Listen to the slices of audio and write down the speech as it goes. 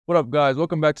What up guys,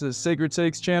 welcome back to the Sacred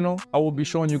Takes channel. I will be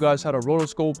showing you guys how to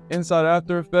rotoscope inside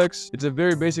After Effects. It's a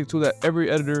very basic tool that every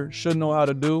editor should know how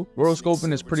to do.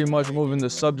 Rotoscoping is pretty much removing the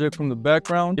subject from the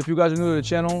background. If you guys are new to the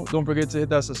channel, don't forget to hit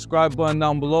that subscribe button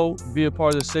down below. Be a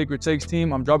part of the Sacred Takes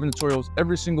team. I'm dropping tutorials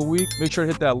every single week. Make sure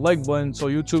to hit that like button so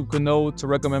YouTube can know to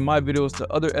recommend my videos to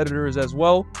other editors as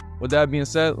well. With that being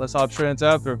said, let's hop straight into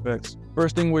After Effects.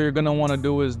 First thing what you're going to want to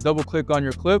do is double click on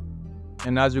your clip.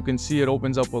 And as you can see, it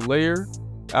opens up a layer.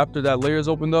 After that layer is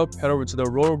opened up, head over to the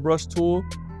roto brush tool,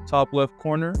 top left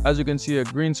corner. As you can see, a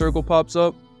green circle pops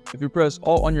up. If you press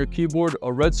Alt on your keyboard,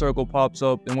 a red circle pops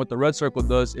up, and what the red circle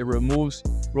does, it removes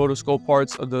rotoscope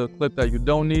parts of the clip that you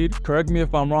don't need. Correct me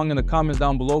if I'm wrong in the comments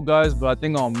down below, guys, but I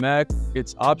think on Mac,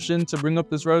 it's option to bring up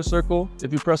this red circle.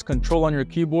 If you press Control on your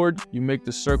keyboard, you make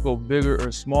the circle bigger or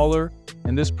smaller,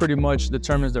 and this pretty much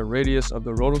determines the radius of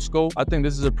the rotoscope. I think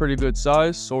this is a pretty good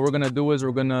size, so what we're gonna do is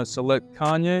we're gonna select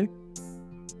Kanye.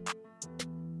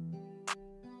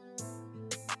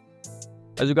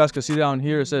 As you guys can see down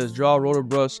here, it says draw roto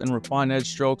brush and refine edge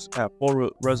strokes at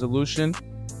full resolution.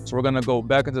 So we're gonna go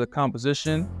back into the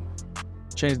composition,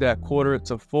 change that quarter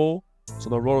to full,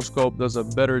 so the rotoscope does a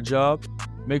better job.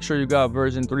 Make sure you got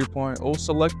version 3.0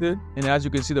 selected. And as you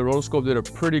can see, the rotoscope did a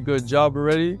pretty good job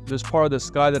already. There's part of the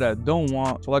sky that I don't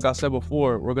want. So like I said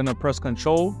before, we're gonna press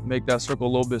Control, make that circle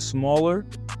a little bit smaller.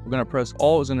 We're gonna press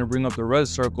Alt, it's gonna bring up the red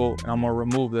circle, and I'm gonna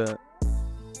remove that.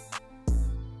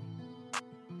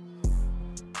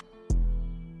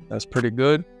 That's pretty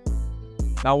good.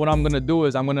 Now what I'm gonna do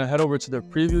is I'm gonna head over to the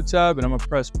preview tab and I'm gonna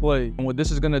press play. And what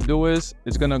this is gonna do is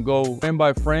it's gonna go frame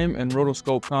by frame and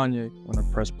rotoscope Kanye. I'm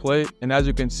gonna press play. And as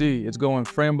you can see, it's going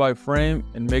frame by frame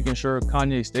and making sure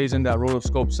Kanye stays in that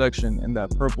rotoscope section in that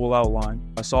purple outline.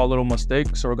 I saw a little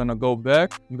mistake, so we're gonna go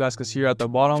back. You guys can see here at the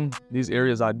bottom, these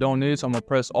areas I don't need. So I'm gonna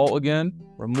press Alt again,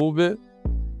 remove it,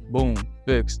 boom,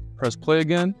 fixed. Press play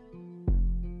again.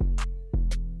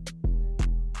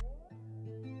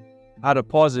 I had to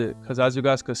pause it because as you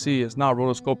guys can see, it's not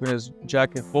rotoscoping his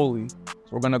jacket fully.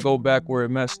 So we're gonna go back where it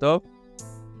messed up.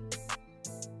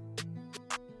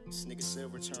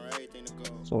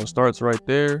 So it starts right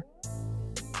there.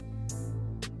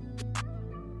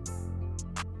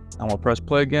 I'm gonna press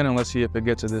play again and let's see if it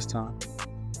gets it this time.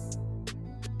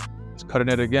 It's cutting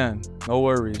it again, no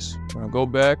worries. We're gonna go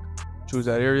back, choose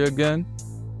that area again.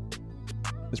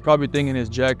 It's probably thinking his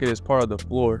jacket is part of the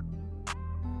floor.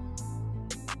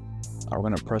 We're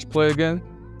gonna press play again.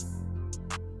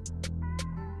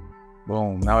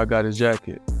 Boom, now I got his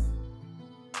jacket.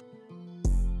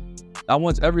 Now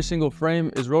once every single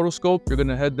frame is rotoscoped, you're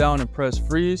gonna head down and press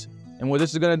freeze. And what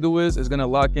this is gonna do is it's gonna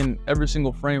lock in every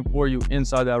single frame for you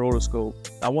inside that rotoscope.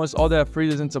 Now once all that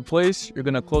freezes into place, you're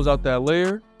gonna close out that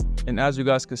layer. And as you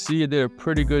guys can see, it did a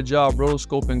pretty good job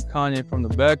rotoscoping Kanye from the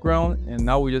background. And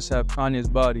now we just have Kanye's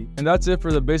body. And that's it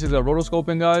for the basics of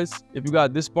rotoscoping, guys. If you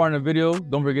got this far in the video,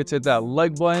 don't forget to hit that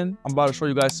like button. I'm about to show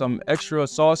you guys some extra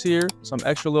sauce here, some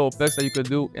extra little effects that you could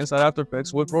do inside After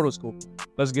Effects with rotoscope.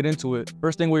 Let's get into it.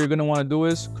 First thing what you're gonna wanna do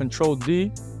is Control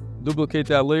D, duplicate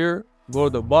that layer, go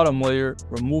to the bottom layer,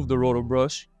 remove the roto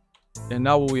brush. And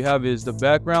now what we have is the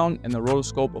background and the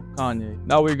rotoscope of Kanye.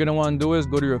 Now what you're gonna want to do is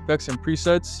go to your effects and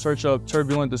presets, search up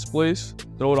turbulent displace,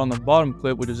 throw it on the bottom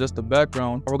clip, which is just the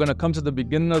background. We're gonna come to the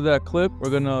beginning of that clip. We're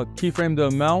gonna keyframe the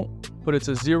amount, put it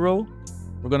to 0.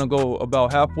 We're gonna go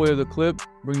about halfway of the clip,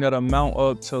 bring that amount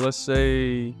up to, let's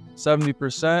say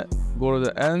 70%. Go to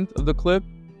the end of the clip,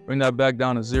 bring that back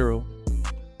down to 0.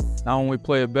 Now when we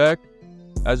play it back,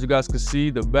 as you guys can see,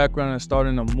 the background is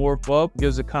starting to morph up,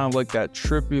 gives it kind of like that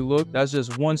trippy look. That's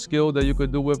just one skill that you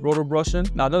could do with roto brushing.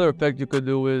 Now another effect you could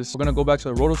do is we're gonna go back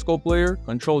to the rotoscope layer,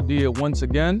 Control D it once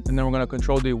again, and then we're gonna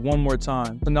Control D one more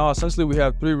time. So now essentially we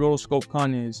have 3 rotoscope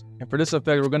Kanyes. And for this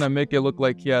effect, we're gonna make it look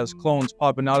like he has clones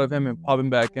popping out of him and popping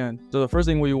back in. So the first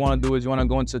thing what you wanna do is you wanna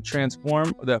go into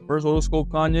transform of that first rotoscope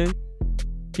Kanye,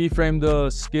 keyframe the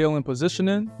scale and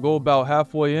positioning, go about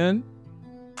halfway in,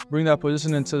 bring that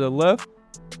positioning to the left,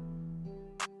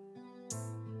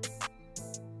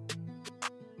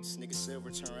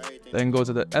 then go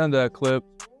to the end of that clip,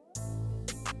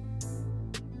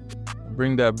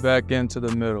 bring that back into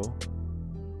the middle.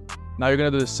 Now you're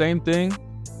gonna do the same thing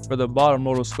for the bottom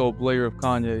rotoscope layer of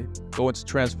Kanye. Go into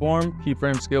transform,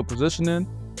 keyframe scale positioning,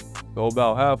 go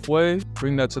about halfway,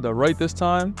 bring that to the right this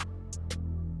time,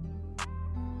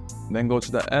 then go to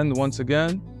the end once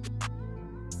again,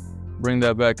 bring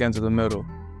that back into the middle.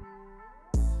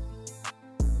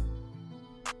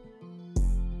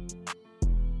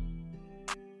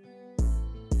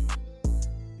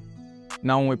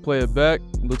 Now when we play it back,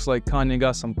 it looks like Kanye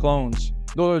got some clones.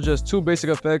 Those are just 2 basic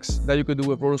effects that you could do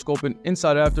with rotoscoping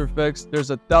inside After Effects. There's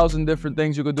 1,000 different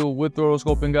things you could do with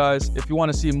rotoscoping, guys. If you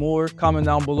want to see more, comment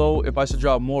down below if I should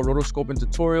drop more rotoscoping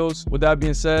tutorials. With that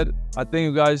being said, I thank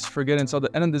you guys for getting until the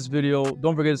end of this video.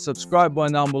 Don't forget to subscribe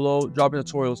button down below, dropping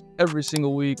tutorials every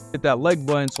single week. Hit that like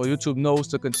button so YouTube knows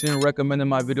to continue recommending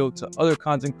my video to other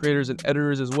content creators and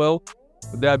editors as well.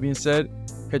 With that being said,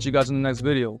 catch you guys in the next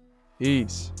video.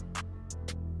 Peace.